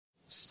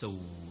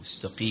استووا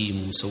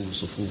استقيموا سووا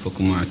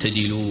صفوفكم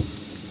واعتدلوا.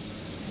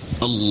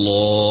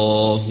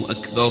 الله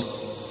أكبر.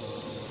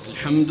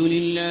 الحمد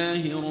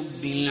لله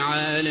رب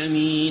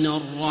العالمين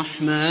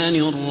الرحمن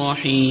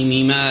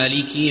الرحيم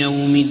مالك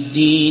يوم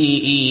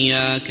الدين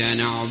إياك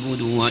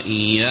نعبد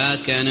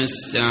وإياك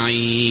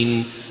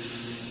نستعين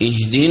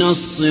اهدنا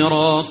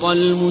الصراط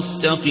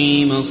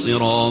المستقيم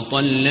صراط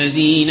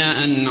الذين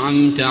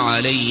أنعمت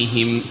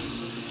عليهم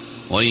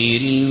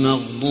غير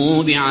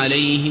المغضوب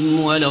عليهم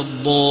ولا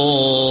الضالين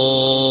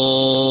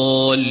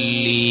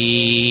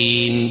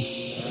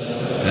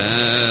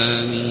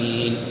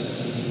آمين.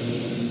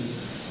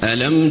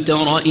 ألم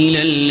تر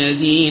إلى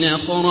الذين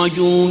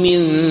خرجوا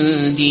من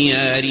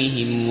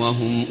ديارهم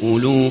وهم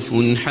ألوف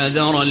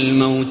حذر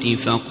الموت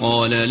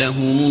فقال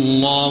لهم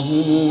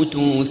الله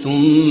موتوا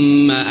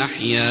ثم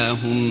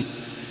أحياهم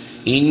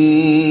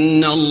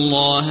إن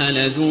الله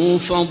لذو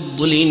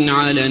فضل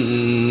على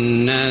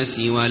الناس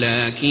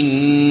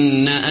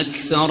ولكن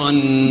أكثر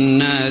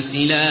الناس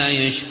لا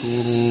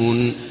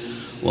يشكرون.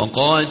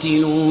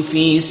 وقاتلوا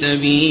في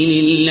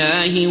سبيل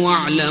الله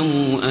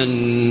واعلموا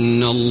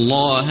أن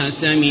الله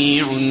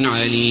سميع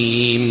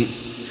عليم.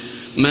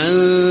 من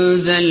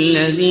ذا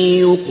الذي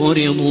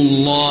يقرض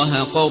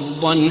الله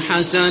قرضا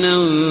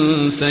حسنا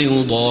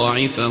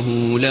فيضاعفه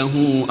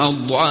له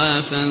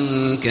أضعافا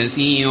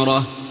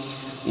كثيرة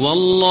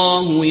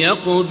والله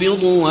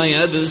يقبض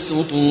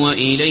ويبسط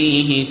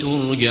وإليه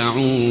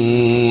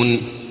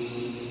ترجعون.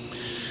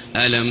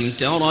 ألم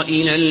تر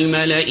إلى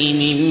الملأ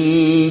من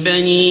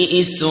بني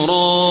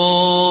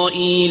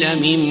إسرائيل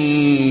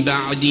من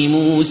بعد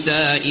موسى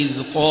إذ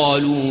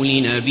قالوا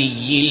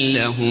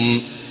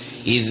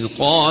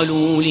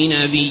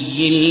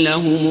لنبي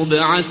لهم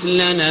ابعث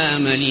لنا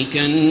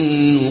ملكا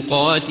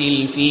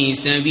نقاتل في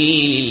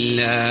سبيل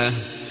الله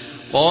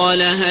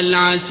قال هل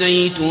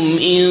عسيتم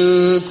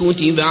إن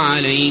كتب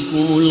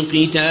عليكم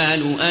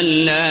القتال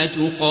ألا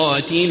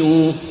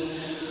تقاتلوا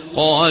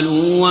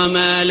قالوا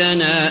وما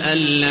لنا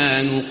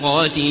ألا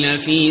نقاتل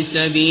في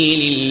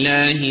سبيل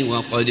الله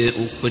وقد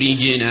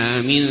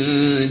أخرجنا من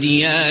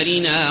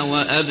ديارنا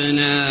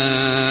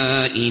وأبنائنا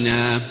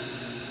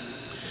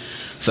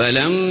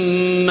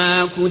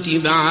فلما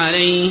كتب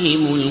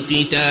عليهم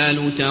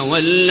القتال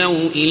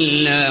تولوا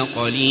إلا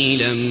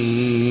قليلا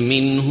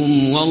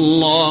منهم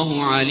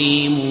والله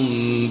عليم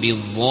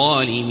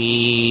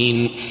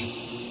بالظالمين.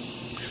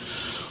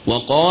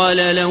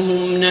 وقال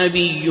لهم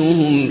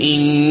نبيهم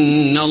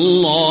إن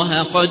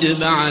الله قد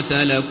بعث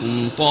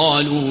لكم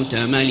طالوت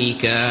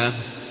ملكا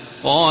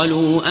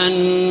قالوا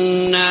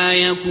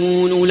أنى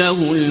يكون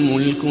له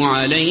الملك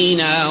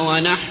علينا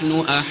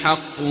ونحن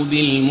أحق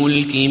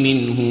بالملك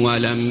منه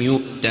ولم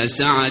يؤت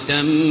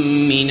سعة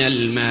من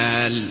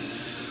المال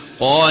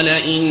قال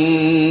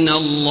إن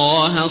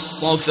الله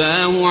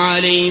اصطفاه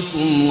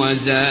عليكم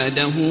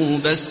وزاده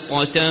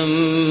بسطة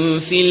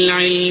في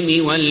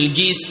العلم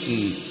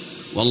والجسم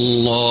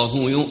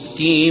والله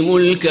يؤتي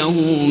ملكه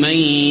من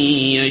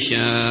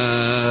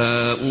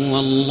يشاء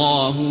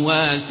والله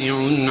واسع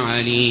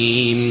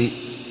عليم.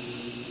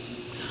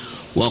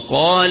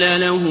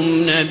 وقال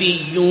لهم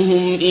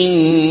نبيهم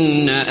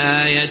إن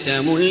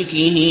آية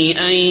ملكه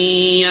أن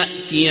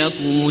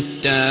يأتيكم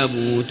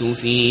التابوت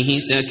فيه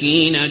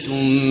سكينة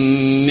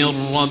من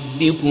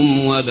ربكم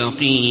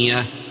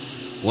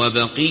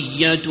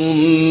وبقية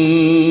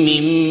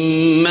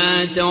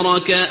مما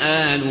ترك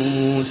آل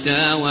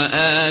موسى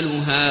وآل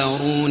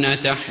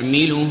هارون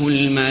تحمله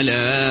الملائكة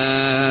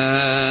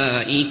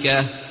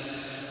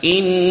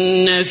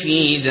إن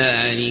في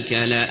ذلك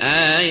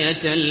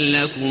لآية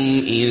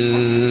لكم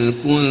إن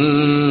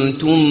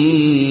كنتم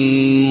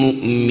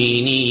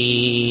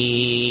مؤمنين.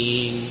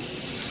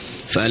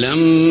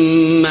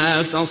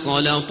 فلما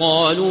فصل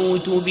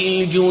طالوت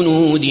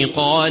بالجنود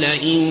قال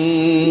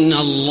إن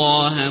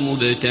الله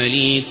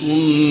مبتليكم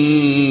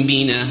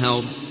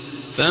بنهر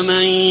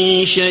فمن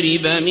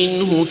شرب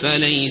منه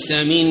فليس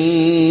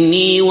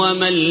مني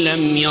ومن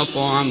لم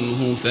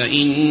يطعمه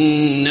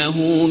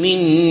فإنه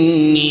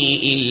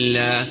مني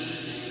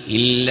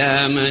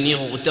إلا من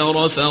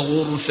اغترف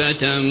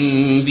غرفة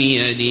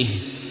بيده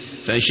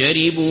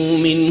فشربوا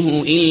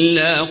منه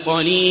إلا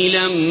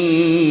قليلا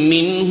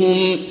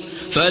منهم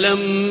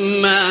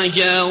فلما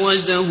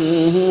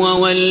جاوزه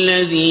هو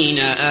والذين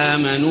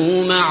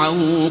آمنوا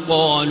معه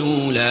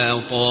قالوا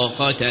لا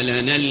طاقة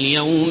لنا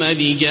اليوم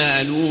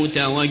بجالوت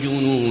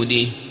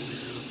وجنوده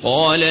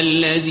قال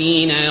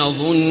الذين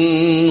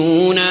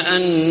يظنون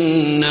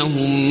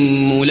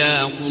أنهم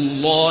ملاقو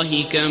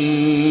الله كم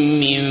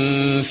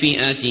من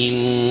فئة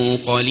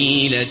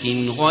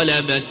قليلة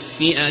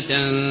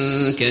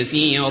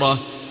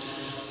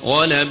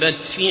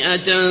غلبت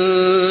فئة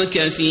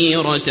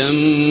كثيرة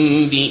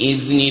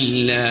بإذن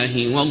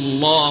الله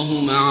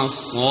والله مع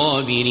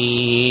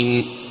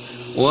الصابرين.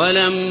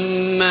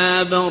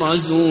 ولما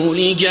برزوا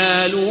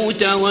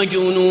لجالوت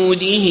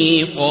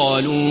وجنوده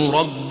قالوا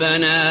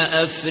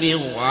ربنا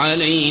أفرغ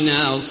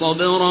علينا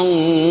صبرا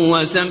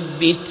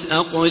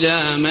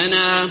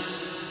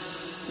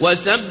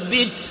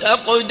وثبت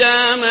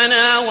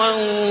أقدامنا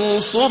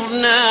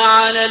وانصرنا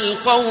على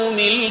القوم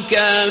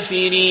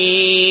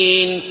الكافرين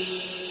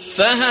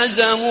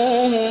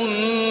فهزموهم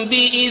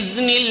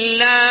بإذن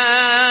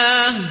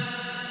الله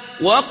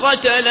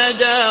وقتل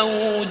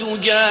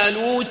داود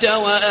جالوت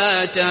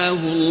وآتاه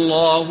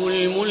الله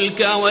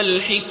الملك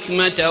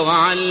والحكمة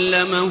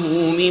وعلمه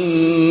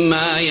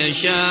مما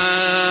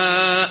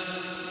يشاء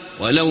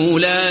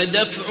ولولا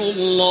دفع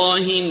الله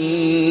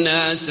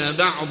الناس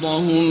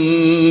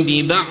بعضهم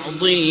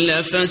ببعض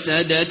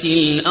لفسدت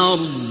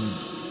الأرض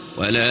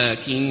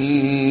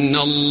ولكن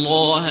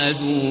الله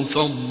ذو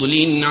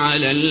فضل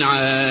على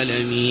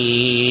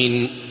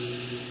العالمين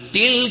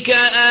تلك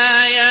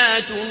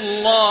آيات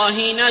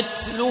الله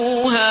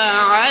نتلوها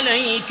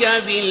عليك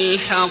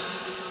بالحق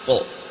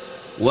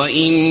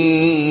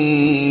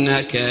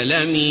وإنك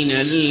لمن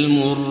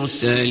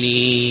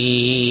المرسلين.